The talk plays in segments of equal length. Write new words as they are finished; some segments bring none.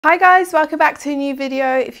Hi guys, welcome back to a new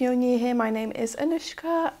video. If you're new here, my name is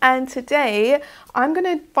Anushka and today I'm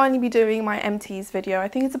going to finally be doing my empties video. I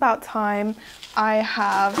think it's about time. I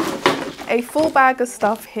have a full bag of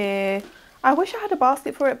stuff here. I wish I had a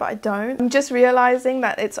basket for it, but I don't. I'm just realizing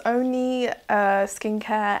that it's only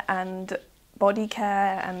skincare and body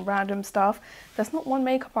care and random stuff. There's not one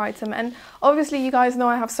makeup item, and obviously you guys know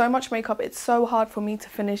I have so much makeup, it's so hard for me to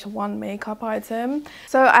finish one makeup item.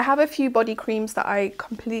 So I have a few body creams that I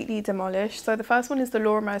completely demolished. So the first one is the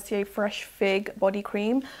Laura Mercier Fresh Fig body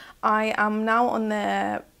cream. I am now on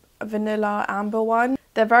their vanilla amber one.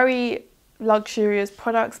 They're very luxurious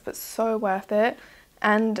products but so worth it,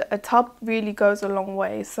 and a tub really goes a long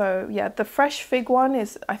way. So yeah, the Fresh Fig one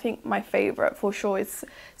is I think my favorite for sure. It's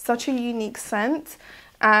such a unique scent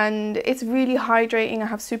and it's really hydrating. I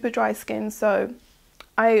have super dry skin, so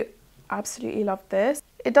I absolutely love this.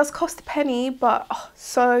 It does cost a penny, but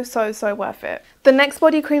so worth it. The next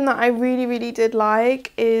body cream that I really did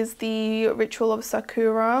like is the Ritual of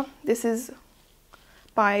Sakura. This is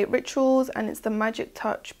by Rituals and it's the Magic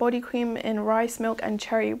Touch body cream in rice milk and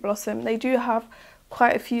cherry blossom. They do have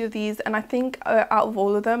quite a few of these, and I think out of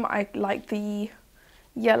all of them I like the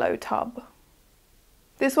yellow tub.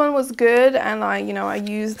 This one was good, and I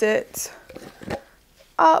used it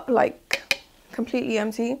up like completely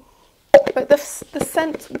empty, but the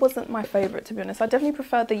scent wasn't my favorite, to be honest. I definitely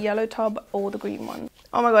prefer the yellow tub or the green one.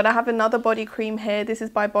 Oh my god, I have another body cream here. This is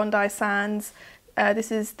by Bondi Sands.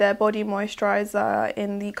 This is their body moisturizer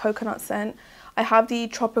in the coconut scent. I have the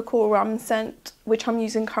tropical rum scent, which I'm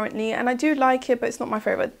using currently, and I do like it, but it's not my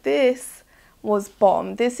favorite. This was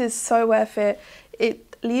bomb. This is so worth it.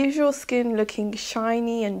 It leaves your skin looking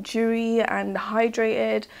shiny and dewy and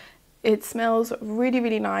hydrated. It smells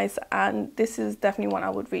really nice, and this is definitely one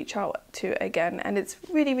I would reach out to again, and it's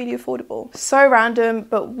really affordable. So random,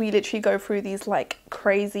 but we literally go through these like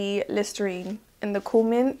crazy. Listerine in the Cool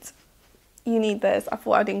Mint. You need this. I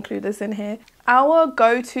thought I'd include this in here. Our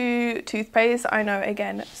go-to toothpaste, I know,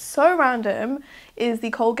 again, so random, is the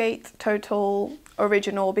Colgate Total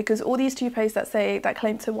Original, because all these toothpastes that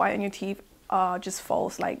claim to whiten your teeth are just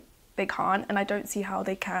false. Like, they can't, and I don't see how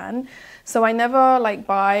they can. So I never like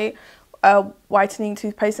buy a whitening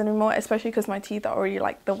toothpaste anymore, especially because my teeth are already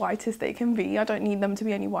like the whitest they can be. I don't need them to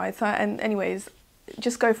be any whiter. And anyways,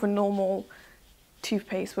 just go for normal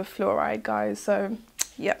toothpaste with fluoride, guys. So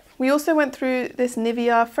yeah, we also went through this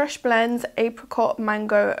Nivea Fresh Blends Apricot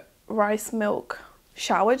Mango Rice Milk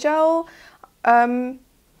Shower Gel. It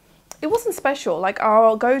wasn't special. Like,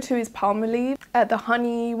 our go-to is Palmolive, the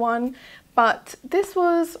honey one, but this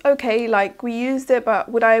was okay. Like, we used it,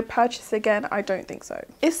 but would I purchase again? I don't think so.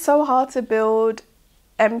 It's so hard to build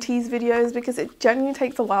empties videos because it genuinely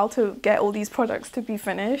takes a while to get all these products to be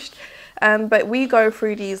finished, but we go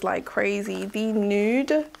through these like crazy. The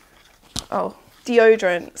nude,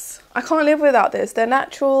 deodorants, I can't live without this. They're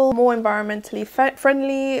natural, more environmentally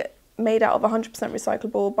friendly, made out of 100%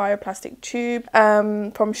 recyclable bioplastic tube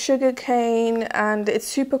from sugar cane, and it's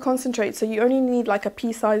super concentrated, so you only need like a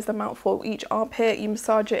pea-sized amount for each armpit. You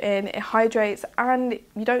massage it in, it hydrates, and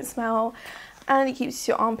you don't smell, and it keeps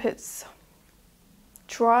your armpits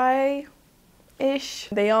dry-ish.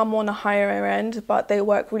 They are more on a higher end, but they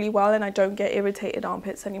work really well, and I don't get irritated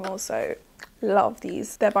armpits anymore, so love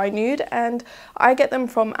these. They're by Nude and I get them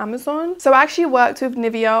from Amazon. So I actually worked with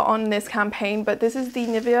Nivea on this campaign, but this is the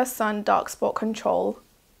Nivea Sun Dark Spot Control.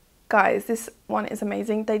 Guys, this one is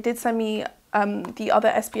amazing. They did send me the other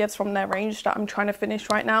SPFs from their range that I'm trying to finish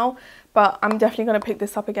right now, but I'm definitely going to pick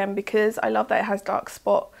this up again because I love that it has dark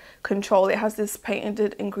spot control. It has this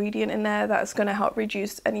patented ingredient in there that's going to help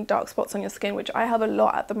reduce any dark spots on your skin, which I have a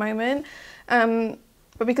lot at the moment.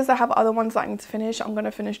 But because I have other ones that I need to finish, I'm going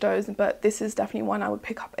to finish those. But this is definitely one I would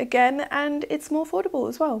pick up again, and it's more affordable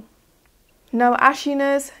as well. No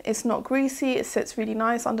ashiness, it's not greasy, it sits really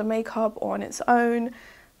nice under makeup or on its own.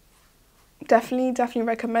 Definitely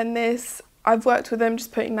recommend this. I've worked with them,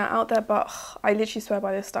 just putting that out there, but I literally swear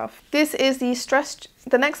by this stuff. This is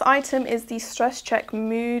the next item is the Stress Check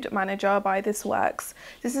Mood Manager by This Works.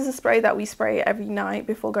 This is a spray that we spray every night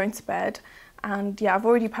before going to bed. And yeah, I've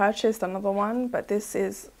already purchased another one, but this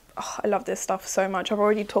is, I love this stuff so much. I've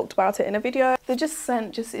already talked about it in a video. The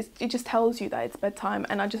scent, it just tells you that it's bedtime,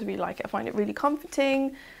 and I just really like it. I find it really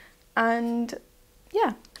comforting, and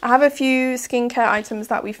yeah. I have a few skincare items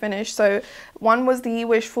that we finished. So one was the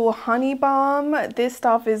Wishful Honey Balm. This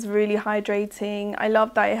stuff is really hydrating. I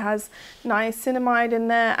love that it has niacinamide in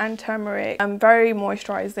there and turmeric. Very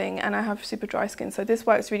moisturizing, and I have super dry skin, so this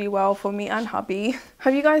works really well for me and hubby.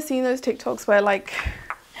 Have you guys seen those TikToks where like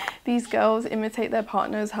these girls imitate their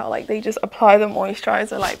partners, how like they just apply the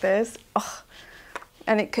moisturizer like this?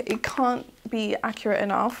 and it can't be accurate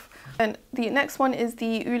enough. And the next one is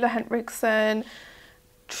the Ulla Henriksen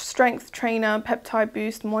Strength Trainer Peptide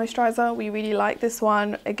Boost Moisturizer. We really like this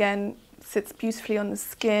one. Again, sits beautifully on the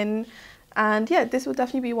skin. And yeah, this would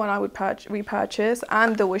definitely be one I would repurchase,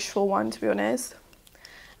 and the Wishful one, to be honest.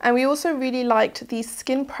 And we also really liked the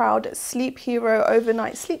Skin Proud Sleep Hero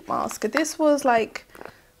Overnight Sleep Mask. This was like,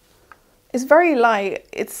 it's very light.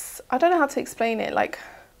 I don't know how to explain it. Like,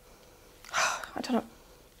 I don't know.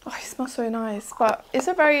 Oh, it smells so nice, but it's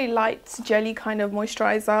a very light jelly kind of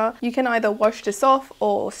moisturizer. You can either wash this off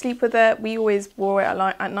or sleep with it. We always wore it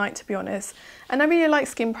at night, to be honest. And I really like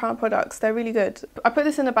Skin Proud products. They're really good. I put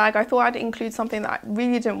this in a bag. I thought I'd include something that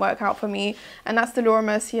really didn't work out for me, and that's the Laura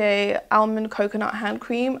Mercier Almond Coconut Hand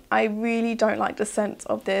Cream. I really don't like the scent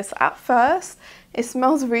of this. At first, it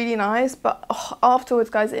smells really nice, but afterwards,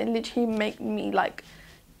 guys, it literally made me like,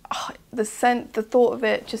 the scent, the thought of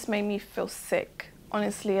it just made me feel sick.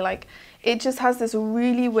 Honestly, like, it just has this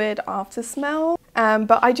really weird after smell.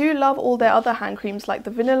 But I do love all their other hand creams, like the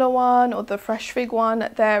vanilla one or the fresh fig one.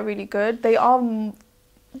 They're really good. They are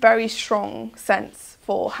very strong scents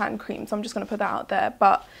for hand creams. I'm just going to put that out there.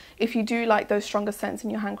 But if you do like those stronger scents in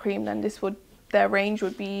your hand cream, then their range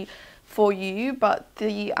would be for you. But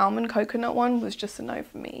the almond coconut one was just a no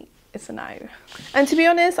for me. It's a no. And to be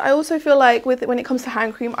honest, I also feel like when it comes to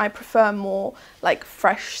hand cream, I prefer more like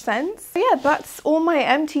fresh scents. So yeah, that's all my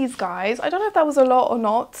empties, guys. I don't know if that was a lot or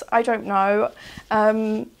not. I don't know.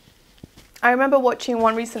 I remember watching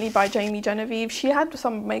one recently by Jamie Genevieve. She had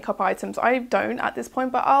some makeup items. I don't at this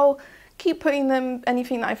point, but I'll keep putting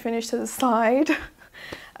anything that I finish, to the side.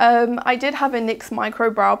 I did have a NYX micro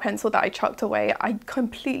brow pencil that I chucked away. I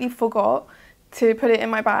completely forgot to put it in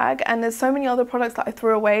my bag, and there's so many other products that I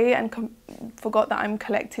threw away and forgot that I'm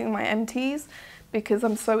collecting my empties because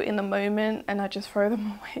I'm so in the moment and I just throw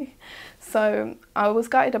them away. So I was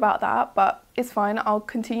gutted about that, but it's fine. I'll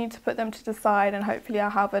continue to put them to the side, and hopefully I'll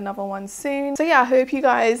have another one soon. So yeah, I hope you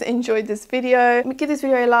guys enjoyed this video. Give this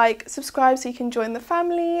video a like, subscribe so you can join the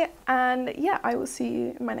family, and yeah, I will see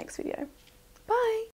you in my next video. Bye.